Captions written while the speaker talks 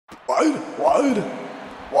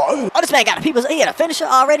Oh, this man got a people's. He had a finisher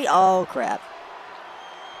already. Oh crap.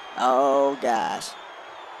 Oh gosh.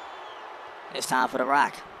 It's time for the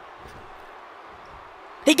Rock.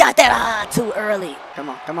 He got that too early. Come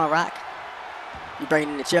on, Rock. You bringing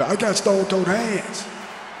in the chip. I got Stone Cold hands.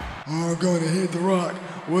 I'm gonna hit the Rock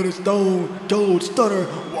with a Stone Cold Stunner.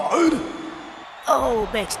 What? Oh,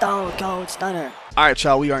 big Stone Cold Stunner. All right,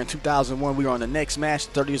 y'all, we are in 2001. We are on the next match.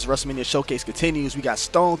 30th WrestleMania Showcase continues. We got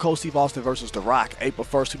Stone Cold Steve Austin versus The Rock, April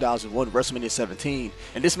 1st, 2001, WrestleMania 17.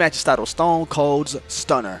 And this match is titled Stone Cold's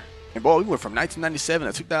Stunner. And boy, we went from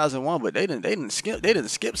 1997 to 2001, but they didn't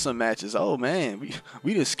skip some matches. Oh man, we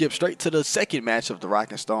didn't skip straight to the second match of The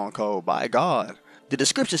Rock and Stone Cold. By God. The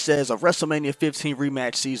description says a WrestleMania 15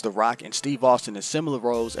 rematch sees The Rock and Steve Austin in similar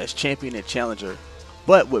roles as champion and challenger,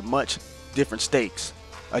 but with much different stakes.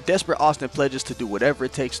 A desperate Austin pledges to do whatever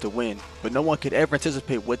it takes to win, but no one could ever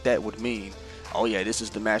anticipate what that would mean. Oh yeah, this is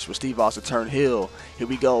the match where Steve Austin turned heel. Here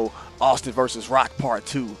we go, Austin versus Rock Part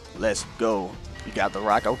 2. Let's go. You got The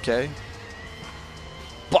Rock, okay.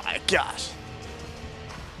 By gosh.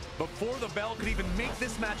 Before the bell could even make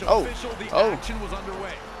this match official, the action was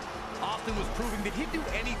underway. Austin was proving that he'd do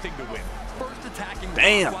anything to win. First attacking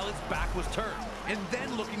Rock while his back was turned, and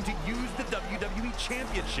then looking to use the WWE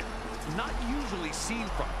Championship. Not usually seen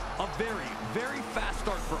from him. A very, very fast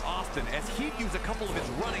start for Austin as he'd use a couple of his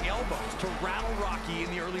running elbows to rattle Rocky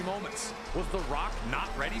in the early moments. Was The Rock not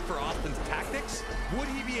ready for Austin's tactics? Would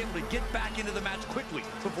he be able to get back into the match quickly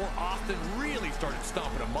before Austin really started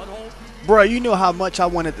stomping a mud hole? Bruh, you know how much I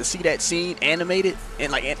wanted to see that scene animated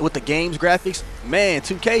and like with the game's graphics? Man,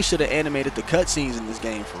 2K should have animated the cutscenes in this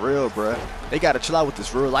game for real, bruh. They gotta chill out with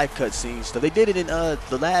this real life cutscenes. So they did it in the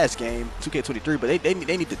last game, 2K23, but they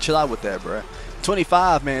need to chill out with that, bruh.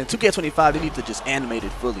 25, man, 2K25, they need to just animate it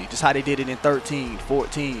fully, just how they did it in 13,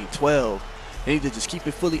 14, 12. They need to just keep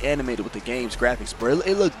it fully animated with the game's graphics, bro.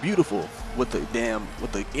 It looked beautiful with the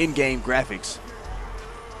in-game graphics.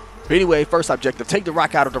 But anyway, first objective: take The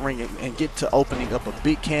Rock out of the ring and get to opening up a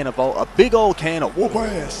big old can of whoop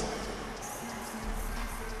ass.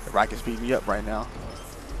 The Rock is beating me up right now.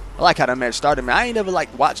 I like how that match started, man. I ain't never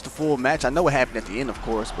like watched the full match. I know what happened at the end, of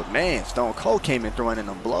course, but man, Stone Cold came in throwing in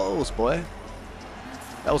them blows, boy.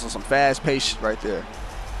 That was on some fast pace right there.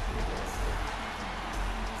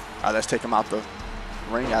 All right, let's take him out the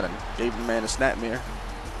ring. I done gave the man a snapmare.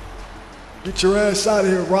 Get your ass out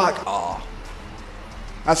of here, Rock. Oh.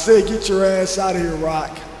 I said get your ass out of here,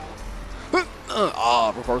 Rock.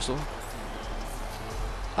 Reversal.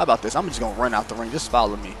 How about this? I'm just going to run out the ring. Just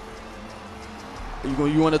follow me.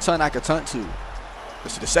 You want to tunt? I can tunt too.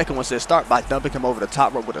 See, the second one says start by dumping him over the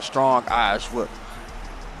top rope with a strong Irish whip.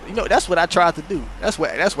 You know, that's what I tried to do. That's what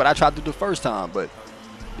I tried to do the first time, but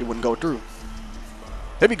it wouldn't go through.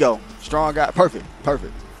 Here we go. Strong guy. Perfect.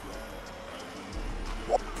 Perfect.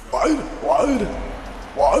 What? You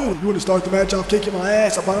want to start the match off kicking my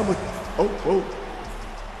ass?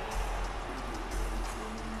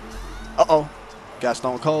 Uh-oh. Got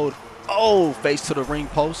Stone Cold. Oh, face to the ring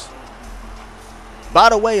post. By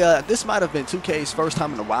the way, this might have been 2K's first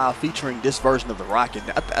time in a while featuring this version of The Rock. And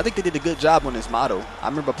I think they did a good job on this motto. I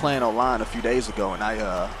remember playing online a few days ago, and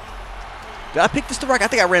did I pick this The Rock? I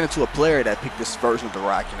think I ran into a player that picked this version of The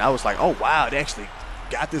Rock, and I was like, oh, wow, they actually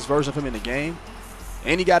got this version of him in the game.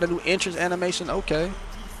 And he got a new entrance animation. Okay.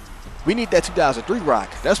 We need that 2003 Rock.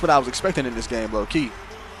 That's what I was expecting in this game, low-key.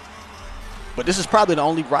 But this is probably the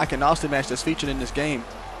only Rock and Austin match that's featured in this game.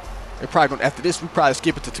 They're probably gonna, after this, we probably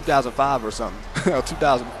skip it to 2005 or something. Or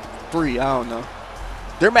 2003, I don't know.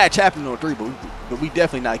 Their match happened on 3, but we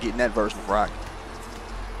definitely not getting that version of Rock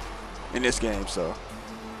in this game, so.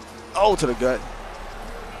 Oh, to the gut.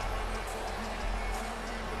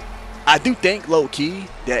 I do think, low-key,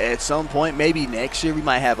 that at some point, maybe next year, we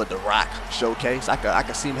might have a The Rock showcase. I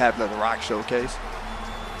could see him having a The Rock showcase.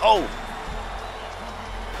 Oh!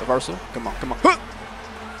 Reversal. Come on, come on. Huh!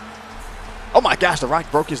 Oh my gosh, The Rock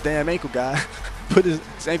broke his damn ankle, guy. Put his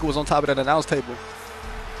ankle was on top of that announce table.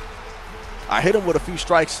 I hit him with a few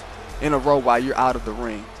strikes in a row while you're out of the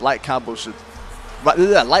ring. Light combo should,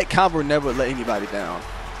 light combo never let anybody down.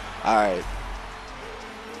 All right,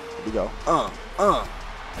 here we go.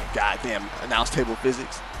 Goddamn announce table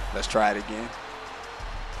physics. Let's try it again.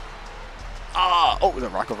 Oh, the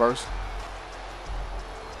Rock reverse.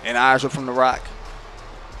 And eyes from The Rock.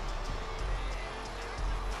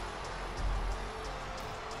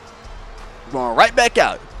 Going right back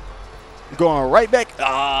out. Going right back.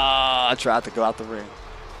 I tried to go out the ring.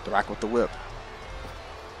 The Rock with the whip.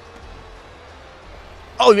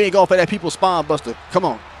 Oh, you ain't going for that people's spine buster. Come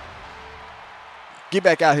on. Get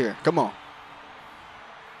back out here. Come on.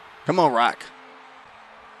 Come on, Rock.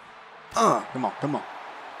 Come on, come on.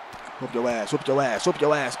 Whoop your ass, whoop your ass, whoop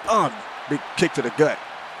your ass. Big kick to the gut.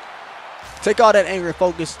 Take all that anger and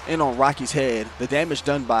focus in on Rocky's head. The damage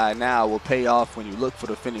done by now will pay off when you look for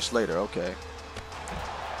the finish later. Okay.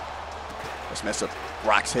 Let's mess up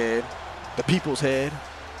Rock's head. The people's head.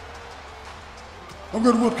 I'm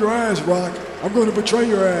going to whoop your ass, Rock. I'm going to betray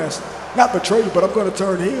your ass. Not betray you, but I'm going to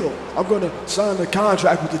turn heel. I'm going to sign the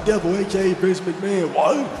contract with the devil, a.k.a. Vince McMahon.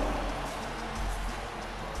 What?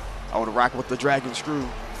 I want to rock with the dragon screw.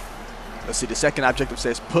 Let's see, the second objective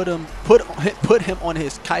says put him on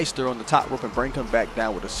his keister on the top rope and bring him back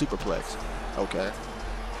down with a superplex. Okay.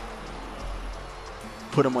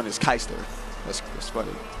 Put him on his keister. That's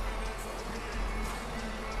funny.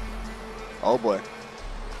 Oh boy.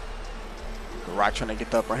 The Rock trying to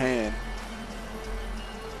get the upper hand.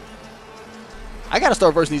 I gotta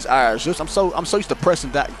start reversing these Irish whips. I'm so used to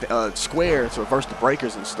pressing that square to reverse the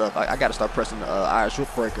breakers and stuff. I gotta start pressing the Irish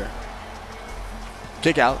whip breaker.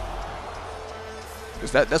 Kick out.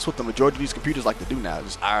 Cause that's what the majority of these computers like to do now.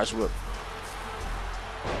 Just Irish whip.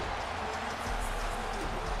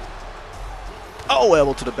 Oh,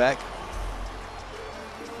 elbow to the back.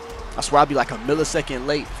 I swear I'll be like a millisecond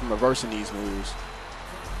late from reversing these moves.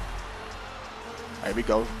 There we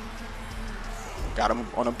go. Got him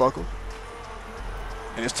on a buckle.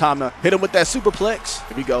 And it's time to hit him with that superplex.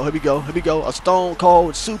 Here we go, here we go, here we go. A stone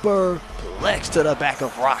cold superplex to the back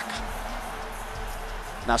of Rock.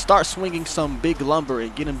 Now start swinging some big lumber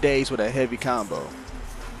and get him dazed with a heavy combo.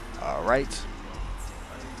 All right.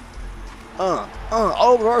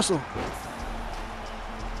 Oh, reversal.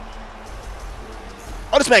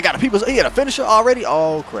 Oh, this man got he had a finisher already?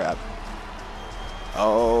 Oh, crap.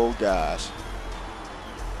 Oh, gosh.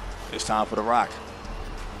 It's time for the Rock.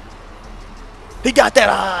 He got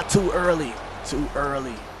that. Too early. Too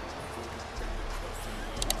early.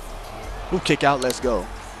 Ooh, kick out. Let's go.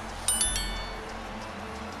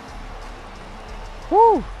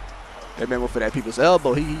 Woo. That man went for that people's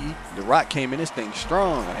elbow. The Rock came in this thing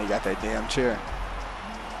strong. And he got that damn chair.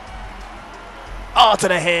 Oh, to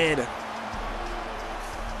the head.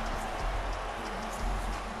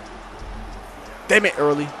 Damn it,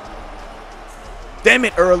 early. Damn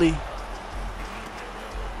it, early.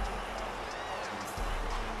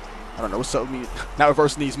 I don't know what's up with me. Not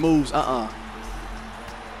reversing these moves. All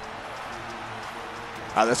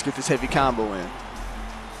right, let's get this heavy combo in.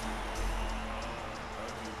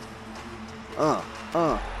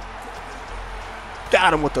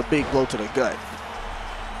 Got him with a big blow to the gut.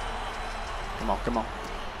 Come on, come on.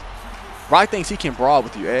 Rock thinks he can brawl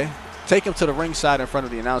with you, eh? Take him to the ringside in front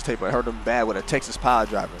of the announce table and hurt him bad with a Texas pile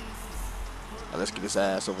driver. Now let's get his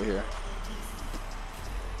ass over here.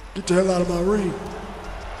 Get the hell out of my ring.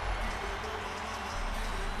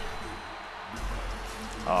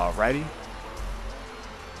 Alrighty.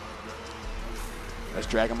 Let's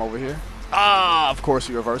drag him over here. Of course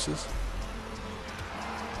he reverses.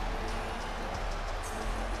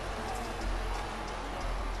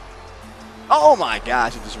 Oh my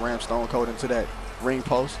gosh, he just rammed Stone Cold into that ring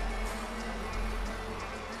post.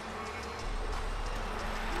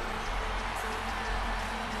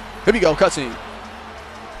 Here we go, cutscene.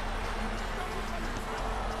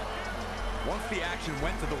 Once the action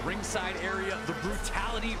went to the ringside area, the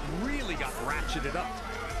brutality really got ratcheted up.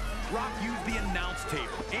 Rock used the announce table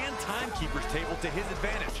and timekeeper's table to his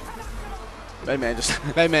advantage.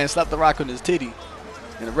 That man slapped the Rock on his titty,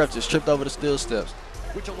 and the ref just tripped over the steel steps.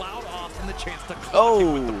 Which allowed Austin the chance to clock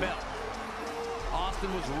him with the belt.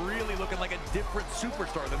 Austin was really looking like a different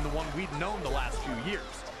superstar than the one we'd known the last few years.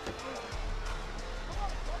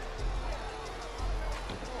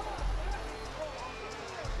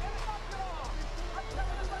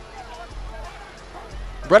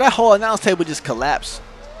 Bro, that whole announce table just collapsed.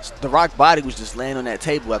 The Rock body was just laying on that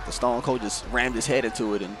table after Stone Cold just rammed his head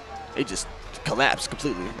into it, and it just collapsed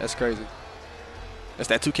completely. That's crazy. That's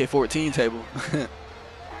that 2K14 table.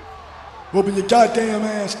 Whooping your goddamn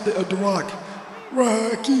ass, The Rock.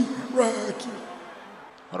 Rocky, Rocky.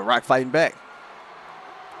 Oh, the Rock fighting back.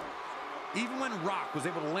 Even when Rock was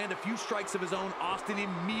able to land a few strikes of his own, Austin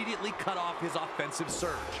immediately cut off his offensive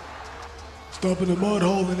surge. Stomping the mud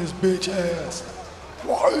hole in his bitch ass.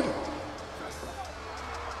 What?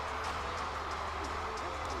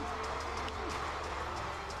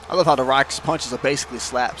 I love how the Rock's punches are basically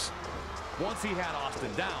slaps. Once he had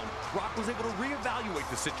Austin down, Rock was able to reevaluate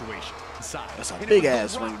the situation inside. That's a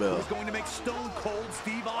big-ass ring bell. Was going to make Stone Cold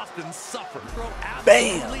Steve Austin suffer. Throw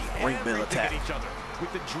Bam! Ring bell attack. At each other,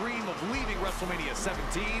 with the dream of leaving WrestleMania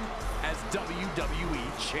 17 as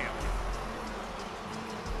WWE champion.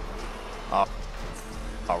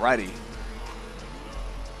 Alrighty.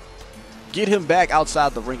 Get him back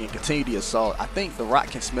outside the ring and continue the assault. I think The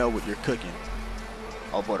Rock can smell what you're cooking.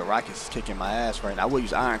 Oh boy, The Rock is kicking my ass right now. I will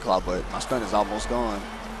use Iron Claw, but my stun is almost gone.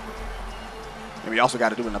 And we also got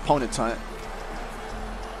to do an opponent hunt.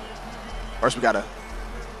 First, we got to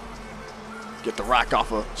get The Rock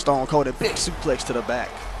off of Stone Cold and big suplex to the back.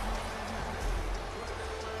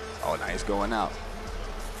 Oh, nice going out.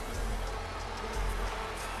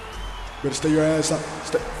 Better stay your ass out.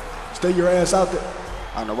 Stay your ass out there.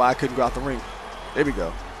 I don't know why I couldn't go out the ring. There we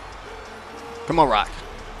go. Come on, Rock.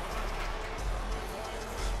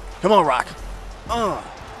 Come on, Rock.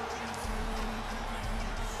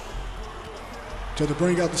 So to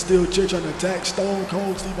bring out the steel chair trying to attack Stone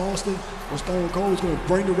Cold Steve Austin, or Stone Cold is going to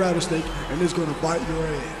bring the rattlesnake and it's going to bite your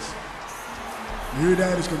ass. You hear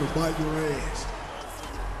that? It's going to bite your ass.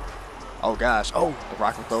 Oh gosh. Oh, The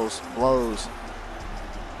Rock with those blows.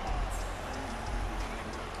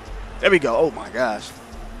 There we go. Oh my gosh.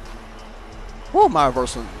 Whoa, my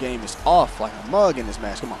reversal game is off like a mug in this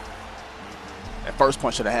match. Come on. That first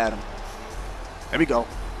punch should have had him. There we go.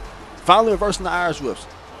 Finally reversing the Irish whips.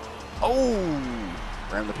 Oh,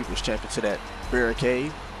 ram the People's Champion to that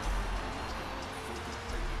barricade.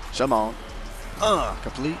 Come on.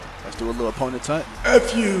 Complete. Let's do a little opponent hunt.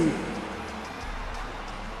 F you.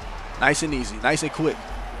 Nice and easy. Nice and quick.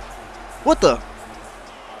 What the?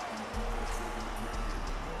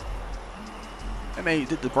 That man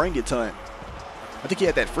did the bring it hunt. I think he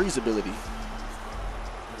had that freeze ability.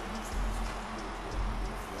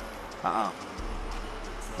 Oh,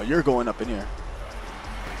 you're going up in here.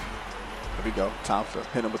 There we go. Time to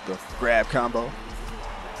hit him with the grab combo.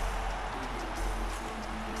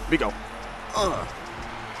 Here we go.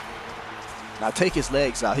 Now take his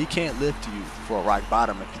legs out. He can't lift you for a rock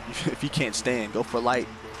bottom if he can't stand. Go for light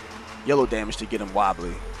yellow damage to get him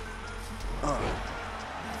wobbly.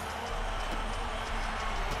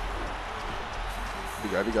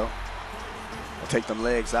 There we go. I'll take them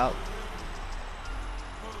legs out.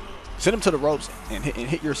 Send him to the ropes and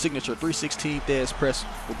hit your signature 316th as press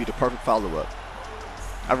will be the perfect follow-up.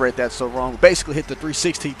 I read that so wrong. Basically hit the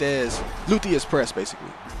 316th as Luthia's press, basically.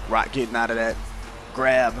 Rock getting out of that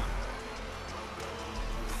grab.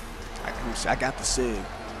 I got the sig.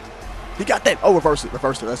 He got that. Oh, reverse it.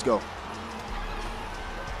 Reverse it. Let's go.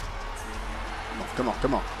 Come on,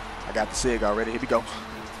 come on. I got the sig already. Here we go.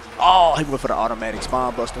 Oh, he went for the automatic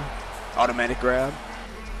spine buster. Automatic grab.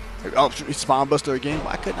 Oh, spine buster again.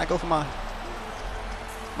 Why couldn't I go for my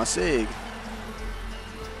sig?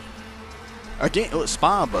 Again, it was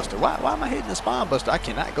spine buster. Why am I hitting the spine buster? I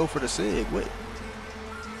cannot go for the sig. Wait.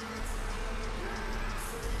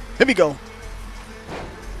 Here we go.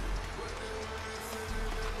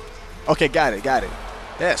 Okay, got it, got it.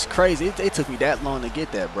 That's crazy. It took me that long to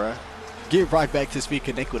get that, bruh. Get Rock back to his feet,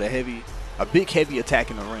 connect with a big heavy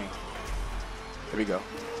attack in the ring. Here we go.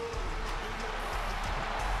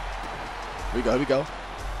 Here we go, here we go.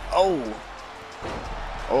 Oh.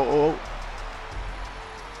 Oh.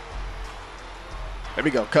 There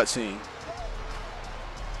we go, cutscene.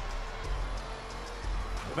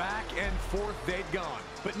 Back and forth they'd gone,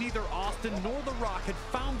 but neither Austin nor The Rock had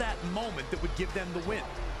found that moment that would give them the win.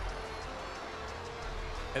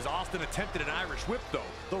 As Austin attempted an Irish whip, though,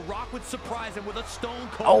 The Rock would surprise him with a Stone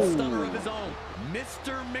Cold Stunner of his own.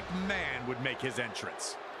 Mr. McMahon would make his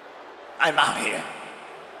entrance. I'm out here.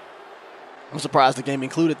 I'm surprised the game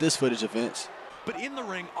included this footage of Vince. But in the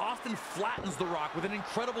ring, Austin flattens The Rock with an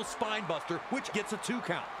incredible spine buster, which gets a 2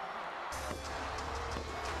 count.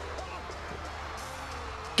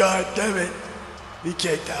 God damn it. He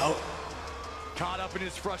kicked out. Caught up in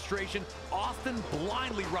his frustration, Austin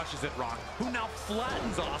blindly rushes at Rock, who now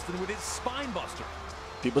flattens Austin with his spine buster.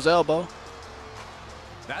 People's elbow.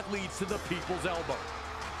 That leads to the People's Elbow.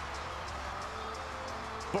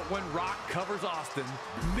 But when Rock covers Austin,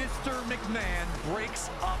 Mr. McMahon breaks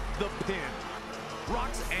up the pin.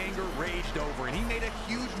 Rock's anger raged over, and he made a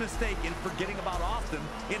huge mistake in forgetting about Austin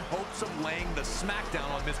in hopes of laying the smackdown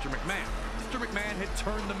on Mr. McMahon. Mr. McMahon had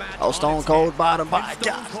turned the match on Stone its Cold head, bottom by and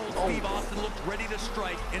Stone Cold Steve Austin looked ready to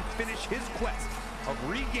strike and finish his quest of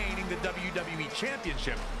regaining the WWE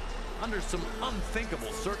Championship under some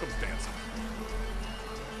unthinkable circumstances.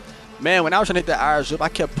 Man, when I was trying to hit that Irish whip, I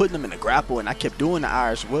kept putting them in the grapple and I kept doing the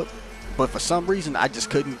Irish whip. But for some reason, I just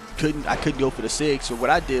couldn't go for the sig. So what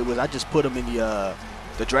I did was I just put them in the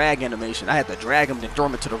drag animation. I had to drag them and throw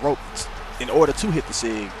them into the rope in order to hit the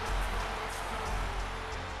sig.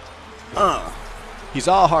 He's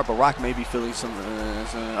all hard, but Rock may be feeling some.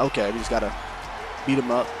 Okay, we just gotta beat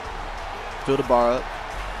him up, fill the bar up.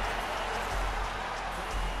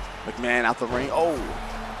 McMahon out the ring. Oh.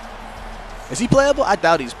 Is he playable? I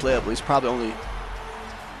doubt he's playable. He's probably only.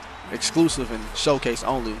 exclusive and showcase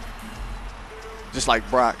only. Just like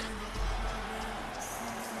Brock.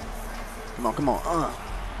 Come on, come on.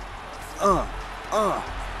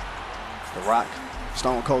 The Rock.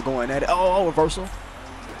 Stone Cold going at it. Oh, reversal.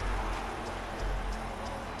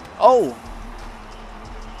 Oh,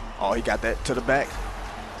 he got that to the back.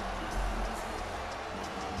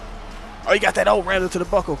 Oh, he got that old random to the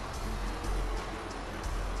buckle.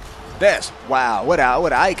 That's, wow, what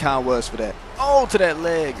an icon was for that. Oh, to that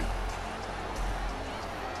leg.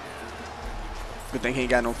 Good thing he ain't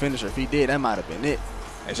got no finisher. If he did, that might have been it.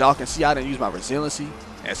 As y'all can see, I didn't use my resiliency.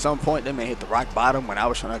 At some point, that man hit the rock bottom when I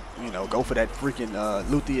was trying to, you know, go for that freaking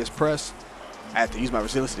Luthiers press. I had to use my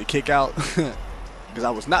resiliency to kick out because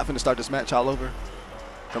I was not finna start this match all over.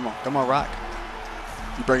 Come on, Rock.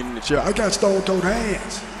 You bringing in the chair. I got Stone Cold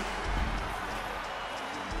hands.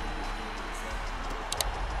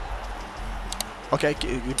 Okay,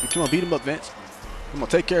 come on, beat him up, Vince. Come on,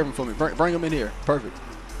 take care of him for me. Bring him in here. Perfect.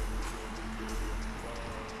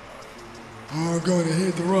 I'm going to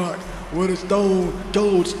hit the Rock with a Stone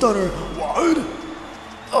Cold Stunner. What?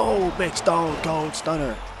 Oh, big Stone Cold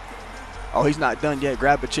Stunner. Oh, he's not done yet.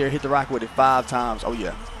 Grab a chair, hit the Rock with it 5 times. Oh,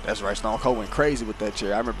 yeah. That's right. Stone Cold went crazy with that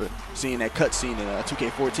chair. I remember seeing that cutscene in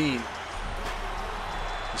 2K14.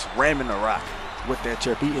 Just ramming the Rock with that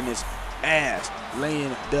chair, beating his ass,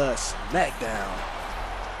 laying the smack down.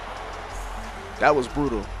 That was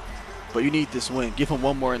brutal. But you need this win. Give him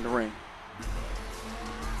one more in the ring.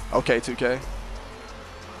 Okay, 2K.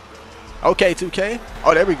 Okay, 2K.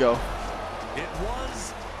 Oh, there we go. It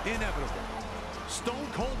was inevitable. Stone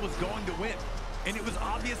Cold was going to win, and it was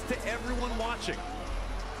obvious to everyone watching.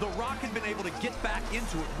 The Rock had been able to get back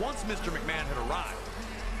into it once Mr. McMahon had arrived.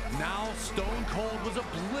 Now Stone Cold was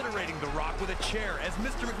obliterating The Rock with a chair as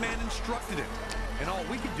Mr. McMahon instructed him, and all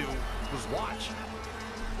we could do was watch.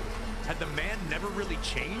 Had the man never really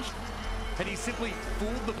changed? Had he simply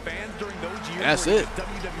fooled the fans during those years? That's where it. he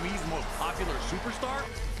was WWE's most popular superstar?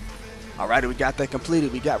 Alrighty, we got that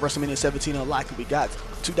completed. We got WrestleMania 17 unlocked. We got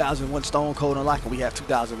 2001 Stone Cold unlocked, and we have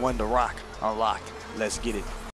 2001 The Rock unlocked. Let's get it.